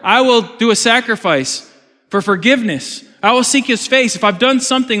Lord, I will do a sacrifice for forgiveness. I will seek his face. If I've done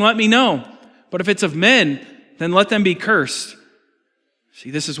something, let me know. But if it's of men, then let them be cursed.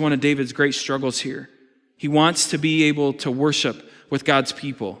 See, this is one of David's great struggles here. He wants to be able to worship with God's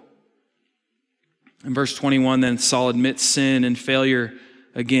people. In verse 21, then Saul admits sin and failure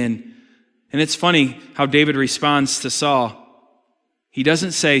again. And it's funny how David responds to Saul. He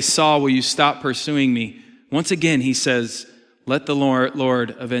doesn't say, Saul, will you stop pursuing me? Once again, he says, let the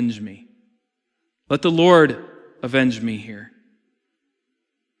Lord avenge me. Let the Lord avenge me here.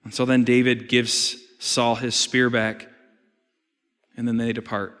 And so then David gives Saul his spear back, and then they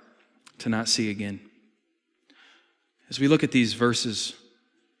depart to not see again. As we look at these verses,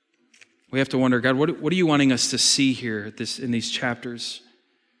 we have to wonder, God, what are you wanting us to see here in these chapters?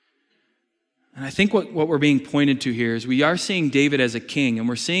 And I think what we're being pointed to here is we are seeing David as a king, and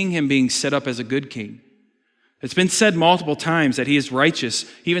we're seeing him being set up as a good king. It's been said multiple times that he is righteous.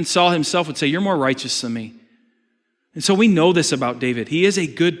 Even Saul himself would say, you're more righteous than me. And so we know this about David. He is a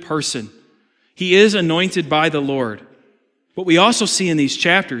good person. He is anointed by the Lord. But we also see in these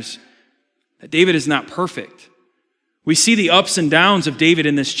chapters that David is not perfect. We see the ups and downs of David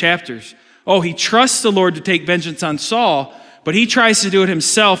in these chapters. Oh, he trusts the Lord to take vengeance on Saul, but he tries to do it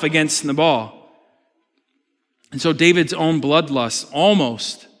himself against Nabal. And so David's own bloodlust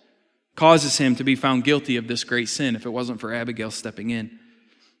almost causes him to be found guilty of this great sin if it wasn't for Abigail stepping in.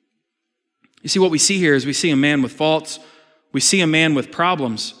 You see, what we see here is we see a man with faults, we see a man with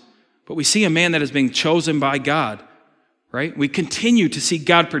problems, but we see a man that is being chosen by God. Right? We continue to see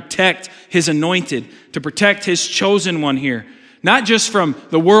God protect his anointed, to protect his chosen one here. Not just from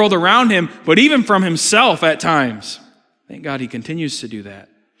the world around him, but even from himself at times. Thank God he continues to do that.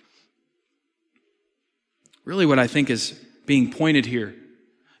 Really what I think is being pointed here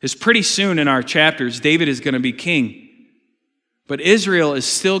is pretty soon in our chapters, David is going to be king. But Israel is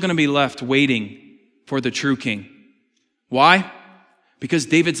still going to be left waiting for the true king. Why? Because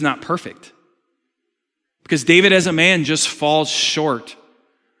David's not perfect. Because David as a man just falls short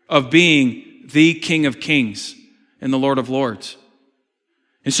of being the King of Kings and the Lord of Lords.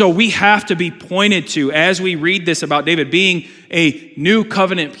 And so we have to be pointed to, as we read this about David being a new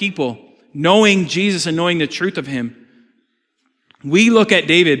covenant people, knowing Jesus and knowing the truth of him. We look at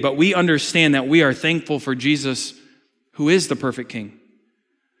David, but we understand that we are thankful for Jesus, who is the perfect king.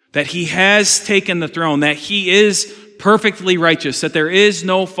 That he has taken the throne, that he is perfectly righteous, that there is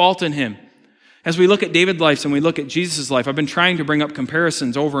no fault in him. As we look at David's life and we look at Jesus' life, I've been trying to bring up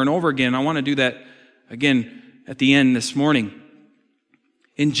comparisons over and over again. I want to do that again at the end this morning.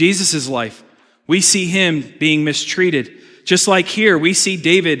 In Jesus' life, we see him being mistreated. Just like here, we see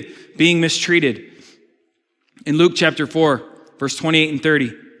David being mistreated. In Luke chapter 4, verse 28 and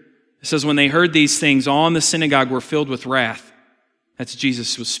 30, It says, when they heard these things, all in the synagogue were filled with wrath. That's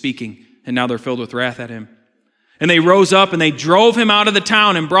Jesus was speaking, and now they're filled with wrath at him. And they rose up and they drove him out of the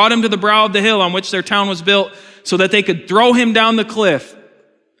town and brought him to the brow of the hill on which their town was built, so that they could throw him down the cliff.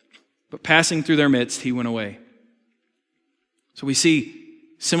 But passing through their midst, he went away. So we see,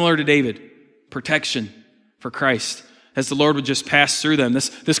 similar to David, protection for Christ, as the Lord would just pass through them.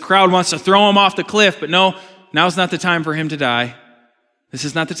 This crowd wants to throw him off the cliff, but no, now's not the time for him to die. This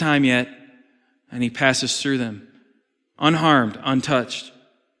is not the time yet. And he passes through them, unharmed, untouched.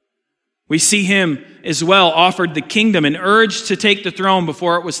 We see him as well offered the kingdom and urged to take the throne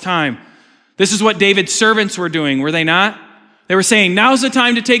before it was time. This is what David's servants were doing, were they not? They were saying, now's the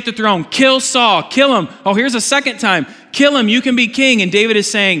time to take the throne. Kill Saul, kill him. Oh, here's a second time. Kill him, you can be king. And David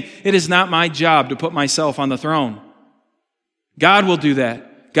is saying, it is not my job to put myself on the throne. God will do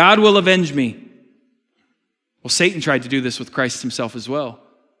that. God will avenge me. Well, Satan tried to do this with Christ himself as well.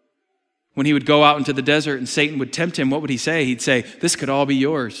 When he would go out into the desert and Satan would tempt him, what would he say? He'd say, this could all be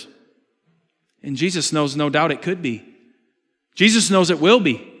yours. And Jesus knows no doubt it could be. Jesus knows it will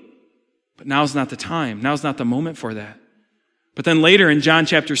be. But now's not the time. Now's not the moment for that. But then later in John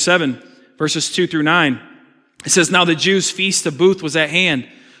chapter 7, verses 2 through 9, it says, now the Jews' feast of Booth was at hand.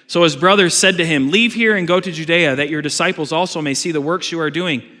 So his brothers said to him, leave here and go to Judea, that your disciples also may see the works you are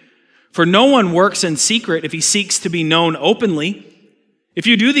doing. For no one works in secret if he seeks to be known openly. If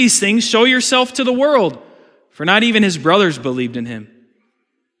you do these things, show yourself to the world. For not even his brothers believed in him.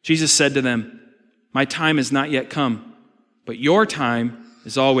 Jesus said to them, my time has not yet come, but your time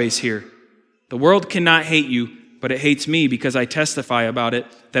is always here. The world cannot hate you, but it hates me because I testify about it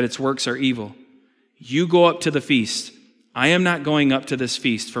that its works are evil. You go up to the feast. I am not going up to this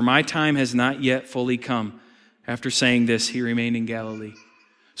feast, for my time has not yet fully come. After saying this, he remained in Galilee.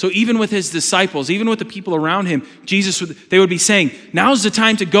 So even with his disciples, even with the people around him, they would be saying, now's the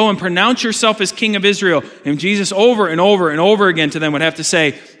time to go and pronounce yourself as King of Israel. And Jesus over and over and over again to them would have to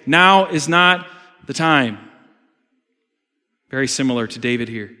say, now is not the time. Very similar to David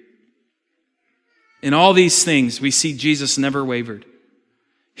here. In all these things, we see Jesus never wavered.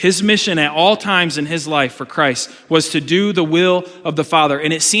 His mission at all times in his life for Christ was to do the will of the Father.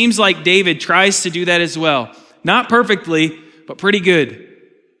 And it seems like David tries to do that as well. Not perfectly, but pretty good.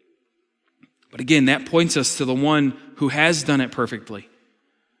 But again, that points us to the one who has done it perfectly.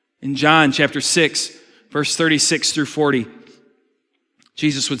 In John chapter 6, verse 36 through 40,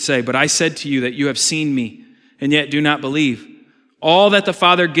 Jesus would say, but I said to you that you have seen me, and yet do not believe. All that the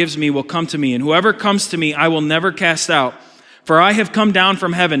Father gives me will come to me, and whoever comes to me I will never cast out. For I have come down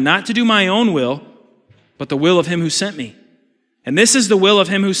from heaven, not to do my own will, but the will of him who sent me. And this is the will of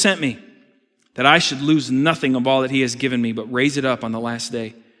him who sent me, that I should lose nothing of all that he has given me, but raise it up on the last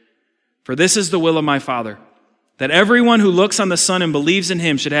day. For this is the will of my Father, that everyone who looks on the Son and believes in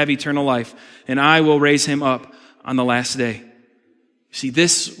him should have eternal life, and I will raise him up on the last day. See,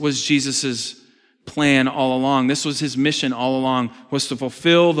 this was Jesus' plan all along. This was his mission all along, was to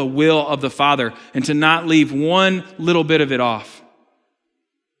fulfill the will of the Father and to not leave one little bit of it off.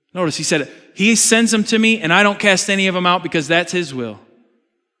 Notice he said, he sends them to me and I don't cast any of them out because that's his will.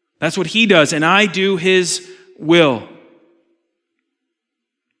 That's what he does, and I do his will.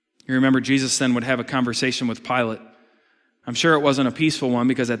 You remember Jesus then would have a conversation with Pilate. I'm sure it wasn't a peaceful one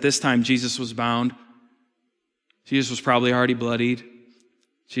because at this time Jesus was bound. Jesus was probably already bloodied.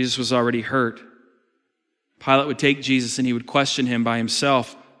 Jesus was already hurt. Pilate would take Jesus and he would question him by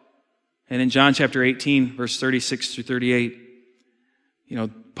himself. And in John chapter 18, verse 36 through 38,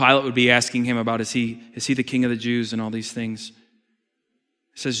 Pilate would be asking him about, is he the king of the Jews and all these things.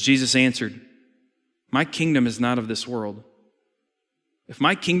 It says, Jesus answered, my kingdom is not of this world. If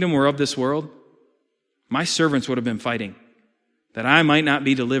my kingdom were of this world, my servants would have been fighting, that I might not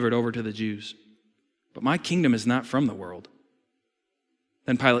be delivered over to the Jews. But my kingdom is not from the world.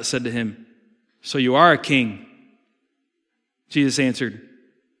 Then Pilate said to him, so you are a king? Jesus answered,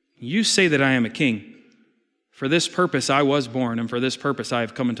 you say that I am a king. For this purpose I was born, and for this purpose I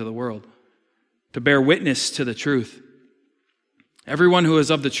have come into the world, to bear witness to the truth. Everyone who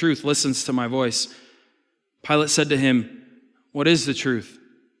is of the truth listens to my voice. Pilate said to him, what is the truth?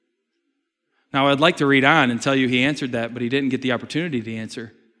 Now I'd like to read on and tell you he answered that, but he didn't get the opportunity to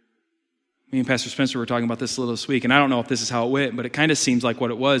answer. Me and Pastor Spencer were talking about this a little this week, and I don't know if this is how it went, but it kind of seems like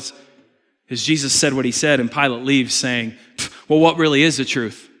what it was is Jesus said what he said, and Pilate leaves saying, well, what really is the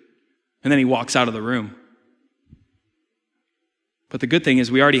truth? And then he walks out of the room. But the good thing is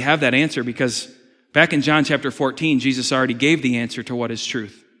we already have that answer because back in John chapter 14, Jesus already gave the answer to what is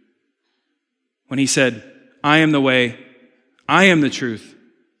truth. When he said, I am the way, I am the truth,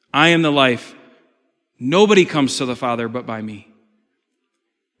 I am the life. Nobody comes to the Father but by me.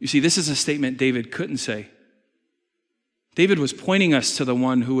 You see, this is a statement David couldn't say. David was pointing us to the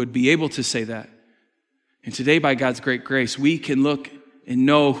one who would be able to say that. And today, by God's great grace, we can look and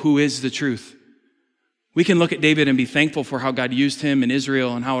know who is the truth. We can look at David and be thankful for how God used him in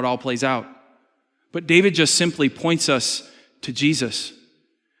Israel and how it all plays out. But David just simply points us to Jesus.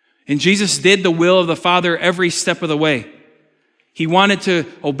 And Jesus did the will of the Father every step of the way. He wanted to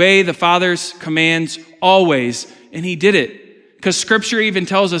obey the Father's commands always, and he did it. Because Scripture even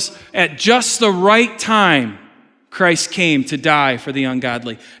tells us at just the right time, Christ came to die for the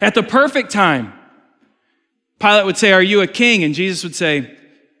ungodly. At the perfect time. Pilate would say, "Are you a king?" And Jesus would say,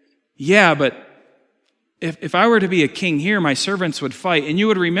 "Yeah, but if I were to be a king here, my servants would fight." And you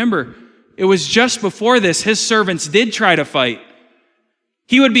would remember, it was just before this, his servants did try to fight.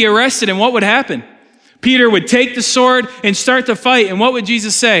 He would be arrested, and what would happen? Peter would take the sword and start to fight, and what would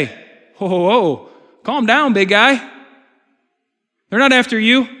Jesus say? Whoa, calm down, big guy. They're not after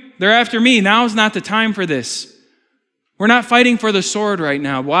you. They're after me. Now's not the time for this. We're not fighting for the sword right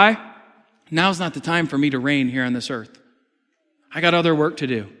now. Why? Now's not the time for me to reign here on this earth. I got other work to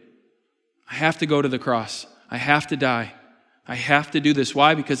do. I have to go to the cross. I have to die. I have to do this.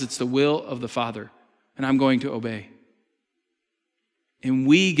 Why? Because it's the will of the Father, and I'm going to obey. And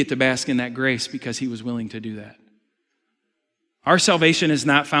we get to bask in that grace because he was willing to do that. Our salvation is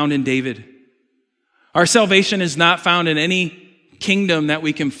not found in David. Our salvation is not found in any kingdom that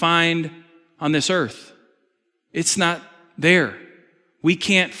we can find on this earth. It's not there. We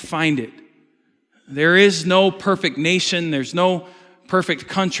can't find it. There is no perfect nation. There's no perfect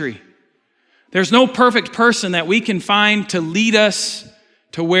country. There's no perfect person that we can find to lead us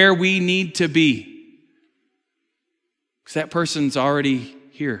to where we need to be. Because that person's already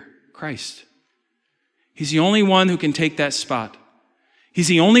here, Christ. He's the only one who can take that spot. He's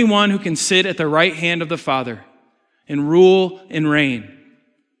the only one who can sit at the right hand of the Father and rule and reign.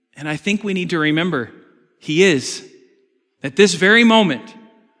 And I think we need to remember he is, at this very moment,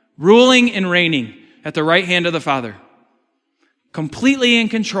 ruling and reigning at the right hand of the Father, completely in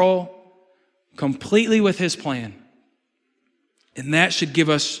control, completely with his plan. And that should give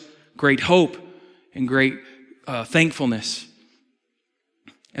us great hope and great thankfulness.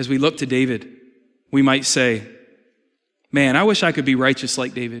 As we look to David, we might say, man, I wish I could be righteous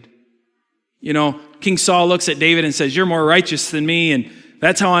like David. You know, King Saul looks at David and says, "You're more righteous than me, and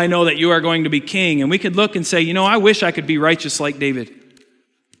that's how I know that you are going to be king." And we could look and say, you know, I wish I could be righteous like David.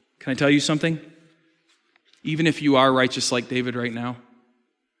 Can I tell you something? Even if you are righteous like David right now,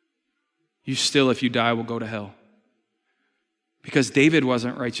 you still, if you die, will go to hell. Because David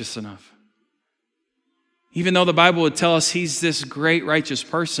wasn't righteous enough. Even though the Bible would tell us he's this great righteous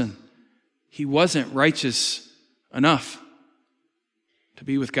person, he wasn't righteous enough to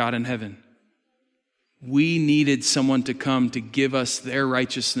be with God in heaven. We needed someone to come to give us their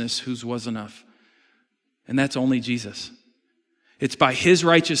righteousness whose was enough. And that's only Jesus. It's by his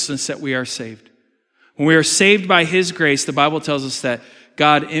righteousness that we are saved. When we are saved by his grace, the Bible tells us that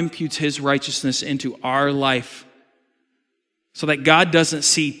God imputes his righteousness into our life so that God doesn't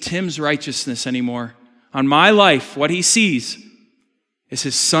see Tim's righteousness anymore. On my life, what he sees is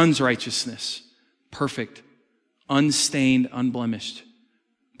his son's righteousness. Perfect, unstained, unblemished.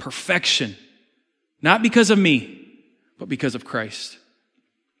 Perfection. Not because of me, but because of Christ.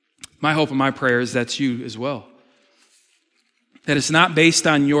 My hope and my prayer is that's you as well. That it's not based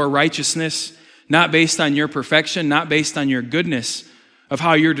on your righteousness, not based on your perfection, not based on your goodness of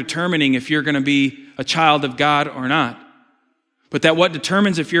how you're determining if you're going to be a child of God or not. But that what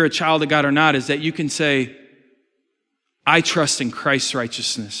determines if you're a child of God or not is that you can say, I trust in Christ's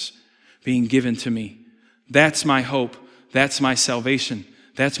righteousness being given to me. That's my hope. That's my salvation.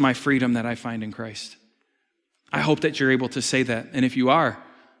 That's my freedom that I find in Christ. I hope that you're able to say that. And if you are,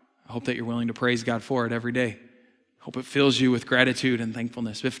 I hope that you're willing to praise God for it every day. I hope it fills you with gratitude and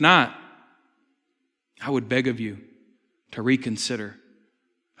thankfulness. If not, I would beg of you to reconsider.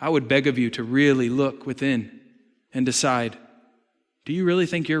 I would beg of you to really look within and decide, do you really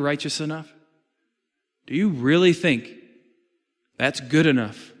think you're righteous enough? Do you really think that's good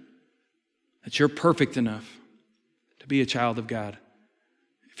enough? That you're perfect enough to be a child of God?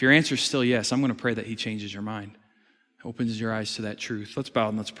 If your answer is still yes, I'm going to pray that he changes your mind, opens your eyes to that truth. Let's bow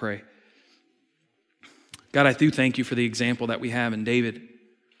and let's pray. God, I do thank you for the example that we have in David.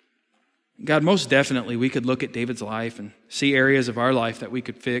 God, most definitely we could look at David's life and see areas of our life that we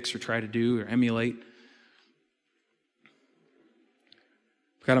could fix or try to do or emulate.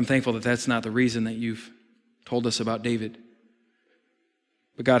 God, I'm thankful that that's not the reason that you've told us about David.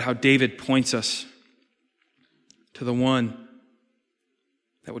 But God, how David points us to the one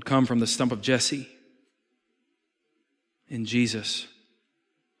that would come from the stump of Jesse in Jesus,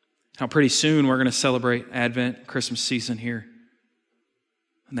 How pretty soon we're going to celebrate Advent, Christmas season here,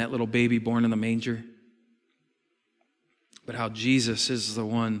 and that little baby born in the manger. But how Jesus is the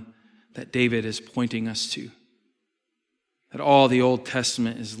one that David is pointing us to. That all the Old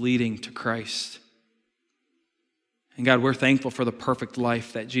Testament is leading to Christ. And God, we're thankful for the perfect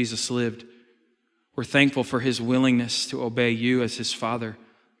life that Jesus lived. We're thankful for his willingness to obey you as his Father,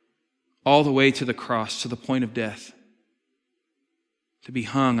 all the way to the cross, to the point of death, to be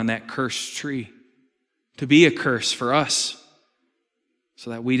hung on that cursed tree, to be a curse for us, so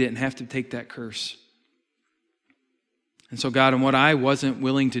that we didn't have to take that curse. And so, God, and what I wasn't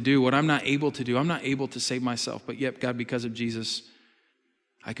willing to do, what I'm not able to do, I'm not able to save myself, but yet, God, because of Jesus,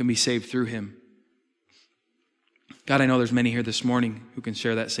 I can be saved through him. God, I know there's many here this morning who can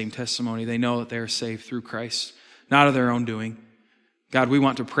share that same testimony. They know that they are saved through Christ, not of their own doing. God, we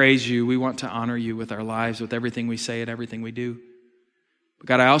want to praise you. We want to honor you with our lives, with everything we say and everything we do. But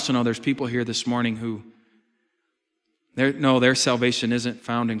God, I also know there's people here this morning who, their salvation isn't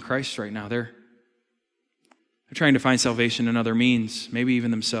found in Christ right now. They're trying to find salvation in other means, maybe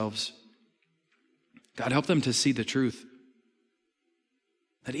even themselves. God, help them to see the truth.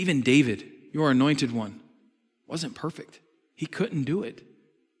 That even David, your anointed one, wasn't perfect. He couldn't do it.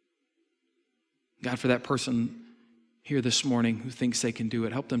 God, for that person here this morning who thinks they can do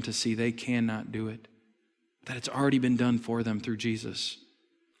it, help them to see they cannot do it. That it's already been done for them through Jesus.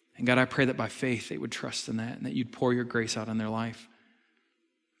 And God, I pray that by faith they would trust in that and that you'd pour your grace out on their life.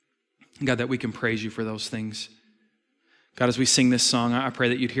 And God, that we can praise you for those things. God, as we sing this song, I pray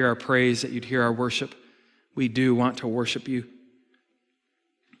that you'd hear our praise, that you'd hear our worship. We do want to worship you.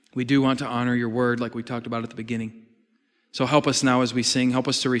 We do want to honor your word like we talked about at the beginning. So help us now as we sing. Help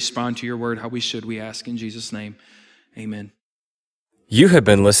us to respond to your word how we should, we ask in Jesus' name. Amen. You have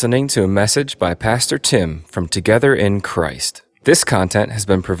been listening to a message by Pastor Tim from Together in Christ. This content has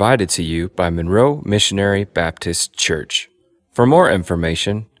been provided to you by Monroe Missionary Baptist Church. For more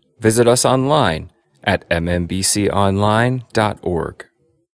information, visit us online at mmbconline.org.